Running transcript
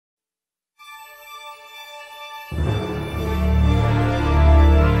We're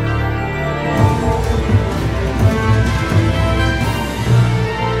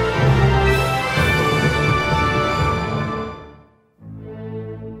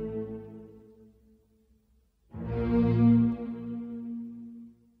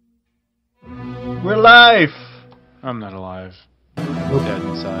live! I'm not alive. I'm dead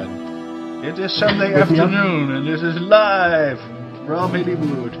inside. It is Sunday afternoon and this is live from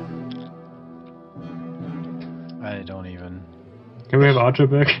Hollywood. I don't even. Can we have Archer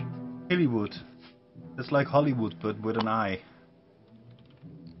back? Hollywood. It's like Hollywood but with an I.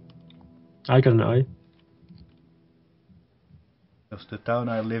 I got an eye. Because the town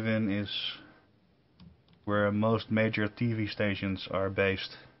I live in is where most major TV stations are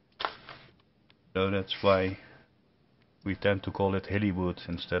based. So that's why we tend to call it Hollywood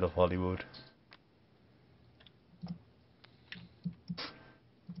instead of Hollywood.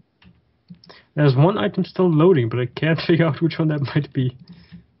 There's one item still loading, but I can't figure out which one that might be.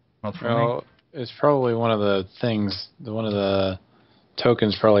 Not for me. It's probably one of the things, one of the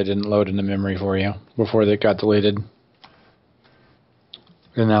tokens probably didn't load into memory for you before they got deleted.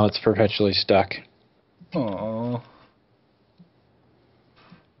 And now it's perpetually stuck. Aww.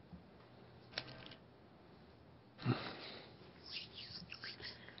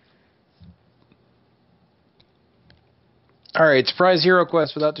 Alright, surprise hero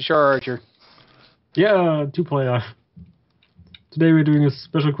quest without the Char Archer. Yeah, 2-player. Today we're doing a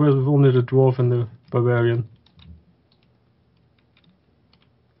special quest with only the dwarf and the barbarian.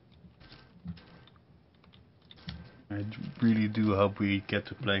 I really do hope we get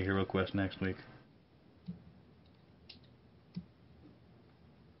to play Hero Quest next week.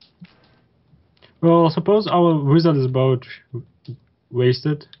 Well, suppose our wizard is about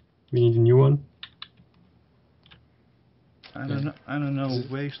wasted. We need a new one. I don't know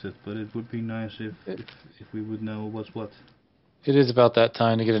wasted, but it would be nice if we would know what's what. It is about that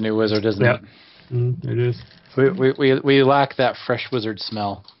time to get a new wizard, isn't it? It is. We lack that fresh wizard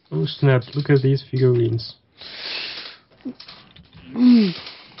smell. Oh snap, look at these figurines.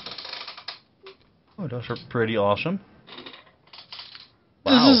 Oh, those are pretty awesome.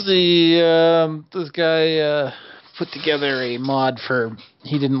 Wow. This is the, this guy put together a mod for,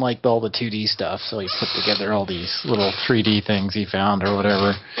 he didn't like all the 2D stuff, so he put together all these little 3D things he found or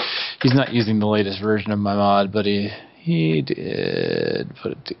whatever. He's not using the latest version of my mod, but he did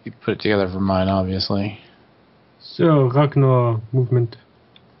put it together for mine, obviously. So, Ragnar movement.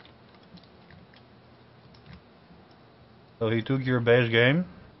 So he took your base game,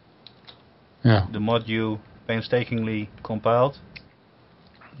 the mod you painstakingly compiled,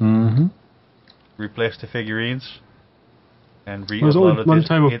 replaced the figurines, and re-uploaded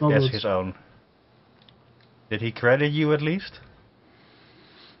it as his own. Did he credit you at least?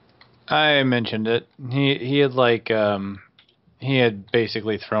 I mentioned it. He had like he had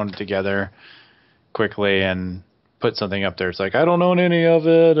basically thrown it together quickly and put something up there. It's like, I don't own any of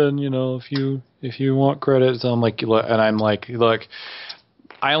it, and you know, if you want credit, so I'm like, look,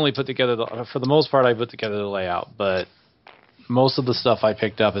 I only put together for the most part I put together the layout, but most of the stuff I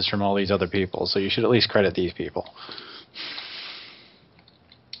picked up is from all these other people, so you should at least credit these people.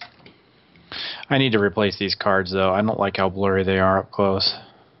 I need to replace these cards though. I don't like how blurry they are up close.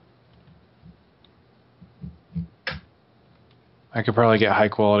 I could probably get high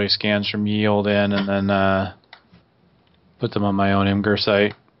quality scans from Yield in and then put them on my own Imgur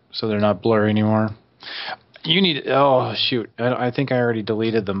site so they're not blurry anymore. You need, oh shoot, I think I already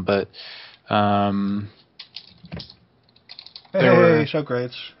deleted them, but so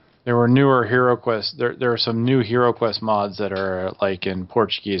great. There were newer Hero Quest. There are some new Hero Quest mods that are like in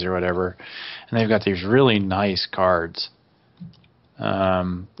Portuguese or whatever, and they've got these really nice cards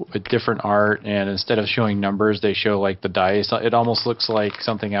with different art. And instead of showing numbers, they show like the dice. It almost looks like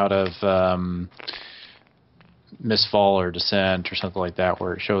something out of Mistfall or Descent or something like that,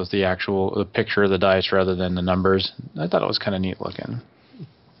 where it shows the picture of the dice rather than the numbers. I thought it was kind of neat looking.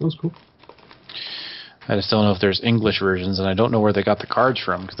 That was cool. I just don't know if there's English versions, and I don't know where they got the cards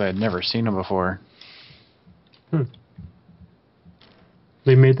from because I had never seen them before.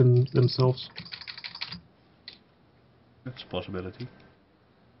 They made them themselves. That's a possibility.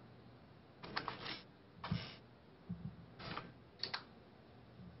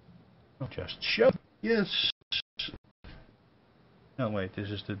 Not just show. Yes. No, wait, this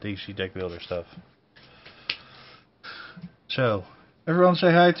is the DC deck builder stuff. So, everyone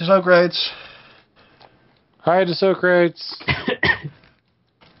say hi to Socrates. Hi to Socrates.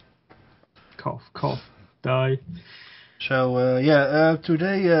 Cough, cough, die. So,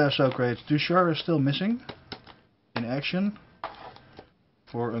 today, Socrates, Dushar is still missing in action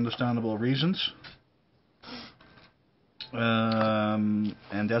for understandable reasons.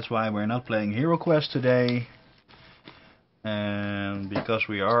 And that's why we're not playing Hero Quest today. And because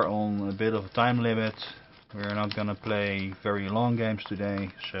we are on a bit of a time limit, we're not gonna play very long games today.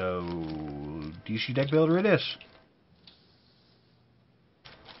 So DC Deck Builder it is.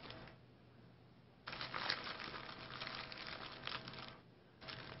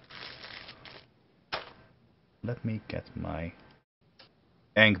 Let me get my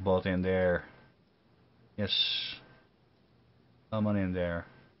Ankbot in there. Yes. Someone in there.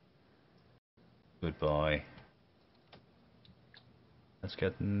 Good boy. Let's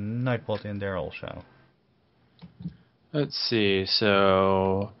get Nightbot in there also. Let's see,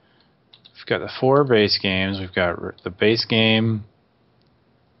 so we've got the 4 base games. We've got the base game,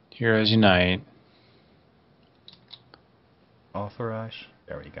 Heroes Unite. Authorize.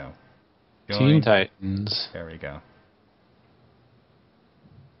 There we go. Join. Teen Titans. There we go.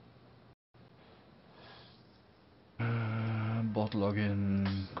 Bot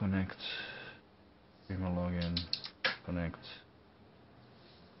login, connect. Gamer login, connect.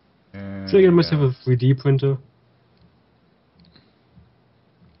 Should I get myself a 3D printer?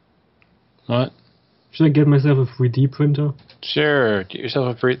 What? Should I get myself a 3D printer? Sure, get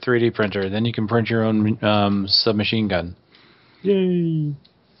yourself a 3D printer. Then you can print your own submachine gun. Yay!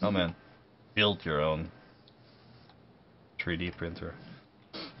 Oh man, build your own 3D printer.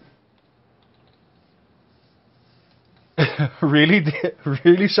 Really?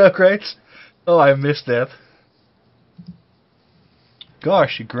 Really so great? Oh, I missed that.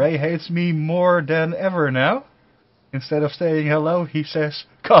 Gosh, Gray hates me more than ever now. Instead of saying hello, he says,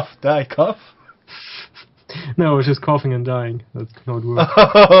 cough, die, cough. No, it's just coughing and dying. That's how it works.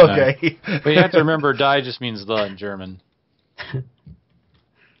 Okay. But you have to remember, die just means the in German.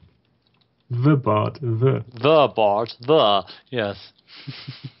 The bot, the. The bot, the, yes.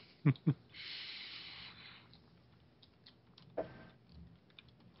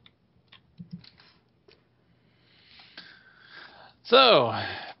 So,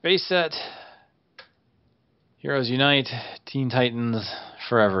 base set, Heroes Unite, Teen Titans,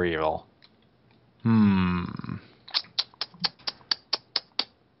 Forever Evil.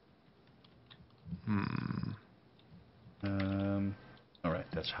 Alright,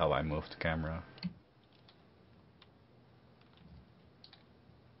 that's how I move the camera.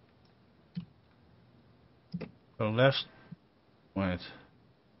 So wait.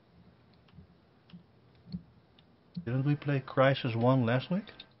 Didn't we play Crisis 1 last week?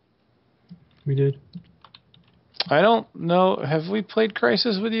 We did. I don't know. Have we played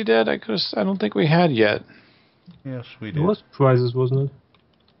Crisis with you, Dad? I don't think we had yet. Yes, we did. It was prizes, wasn't it?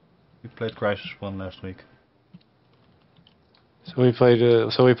 We played Crisis 1 last week. So we played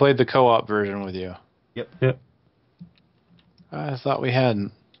the co-op version with you. Yep. I thought we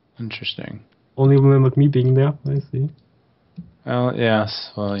hadn't. Interesting. Only remembered me being there, I see. Oh,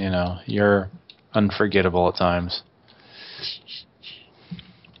 yes. Well, you know, you're unforgettable at times.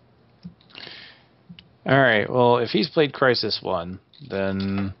 Alright, well, if he's played Crisis 1,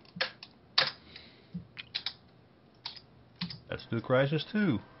 then... Let's do Crisis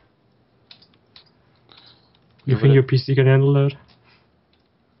 2. You think your PC can handle that?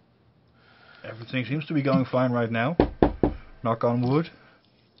 Everything seems to be going fine right now. Knock on wood.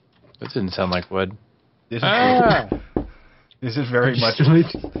 That didn't sound like wood. This is this is very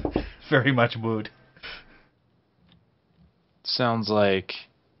much wood. Sounds like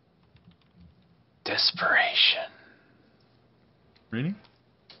desperation. Really?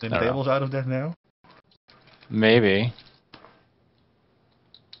 Then tables out of that now? Maybe.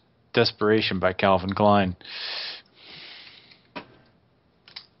 Desperation by Calvin Klein.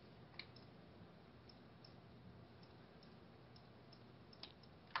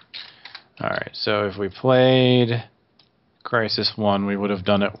 Alright, so if we played Crisis 1, we would have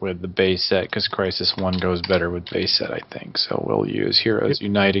done it with the base set, because Crisis 1 goes better with base set, I think. So we'll use Heroes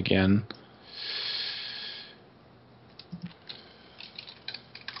Unite again.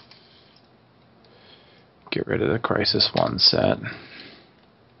 Get rid of the Crisis 1 set.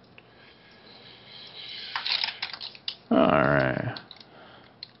 Alright.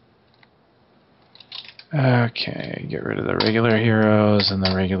 Okay, get rid of the regular heroes and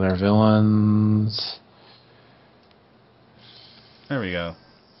the regular villains. There we go.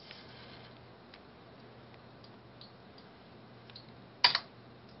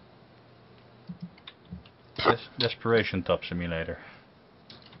 Desperation Top Simulator.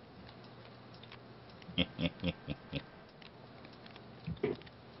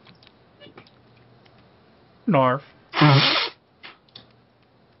 Narf.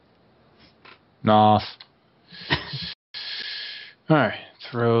 Noth. Alright,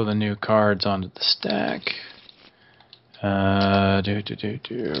 throw the new cards onto the stack.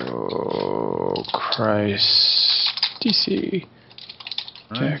 Crisis. DC.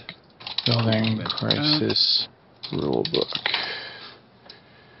 Right. Deck. Building. With Crisis. Rulebook.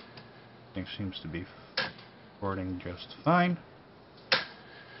 Everything seems to be recording just fine.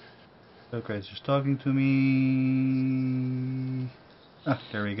 KageKaze is talking to me. Ah,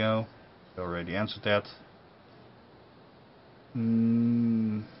 there we go. I already answered that.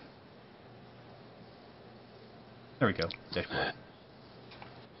 There we go. Dashboard.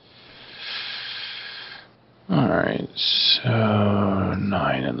 Alright, so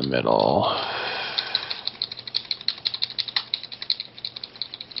 9 in the middle.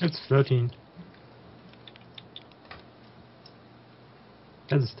 It's 13.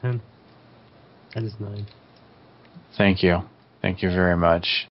 That is 10. That is 9. Thank you. Thank you very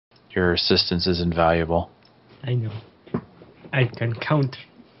much. Your assistance is invaluable. I know. I can count.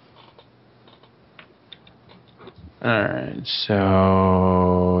 Alright,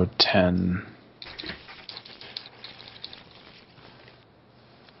 so 10.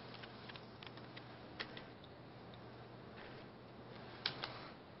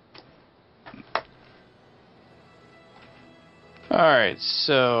 Alright,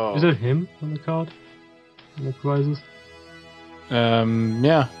 so... Is it him on the card? On the crisis?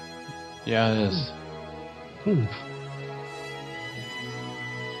 Yeah. Yeah, it is. Hmm.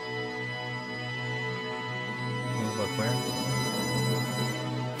 Look where?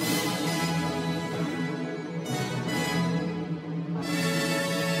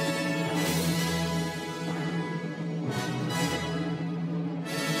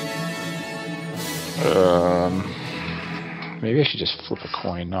 Maybe I should just flip a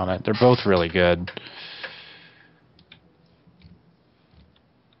coin on it. They're both really good.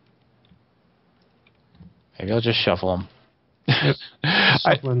 Maybe I'll just shuffle them. Yep.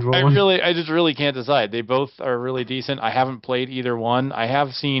 I just really can't decide. They both are really decent. I haven't played either one. I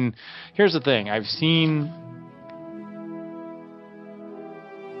have seen. Here's the thing. I've seen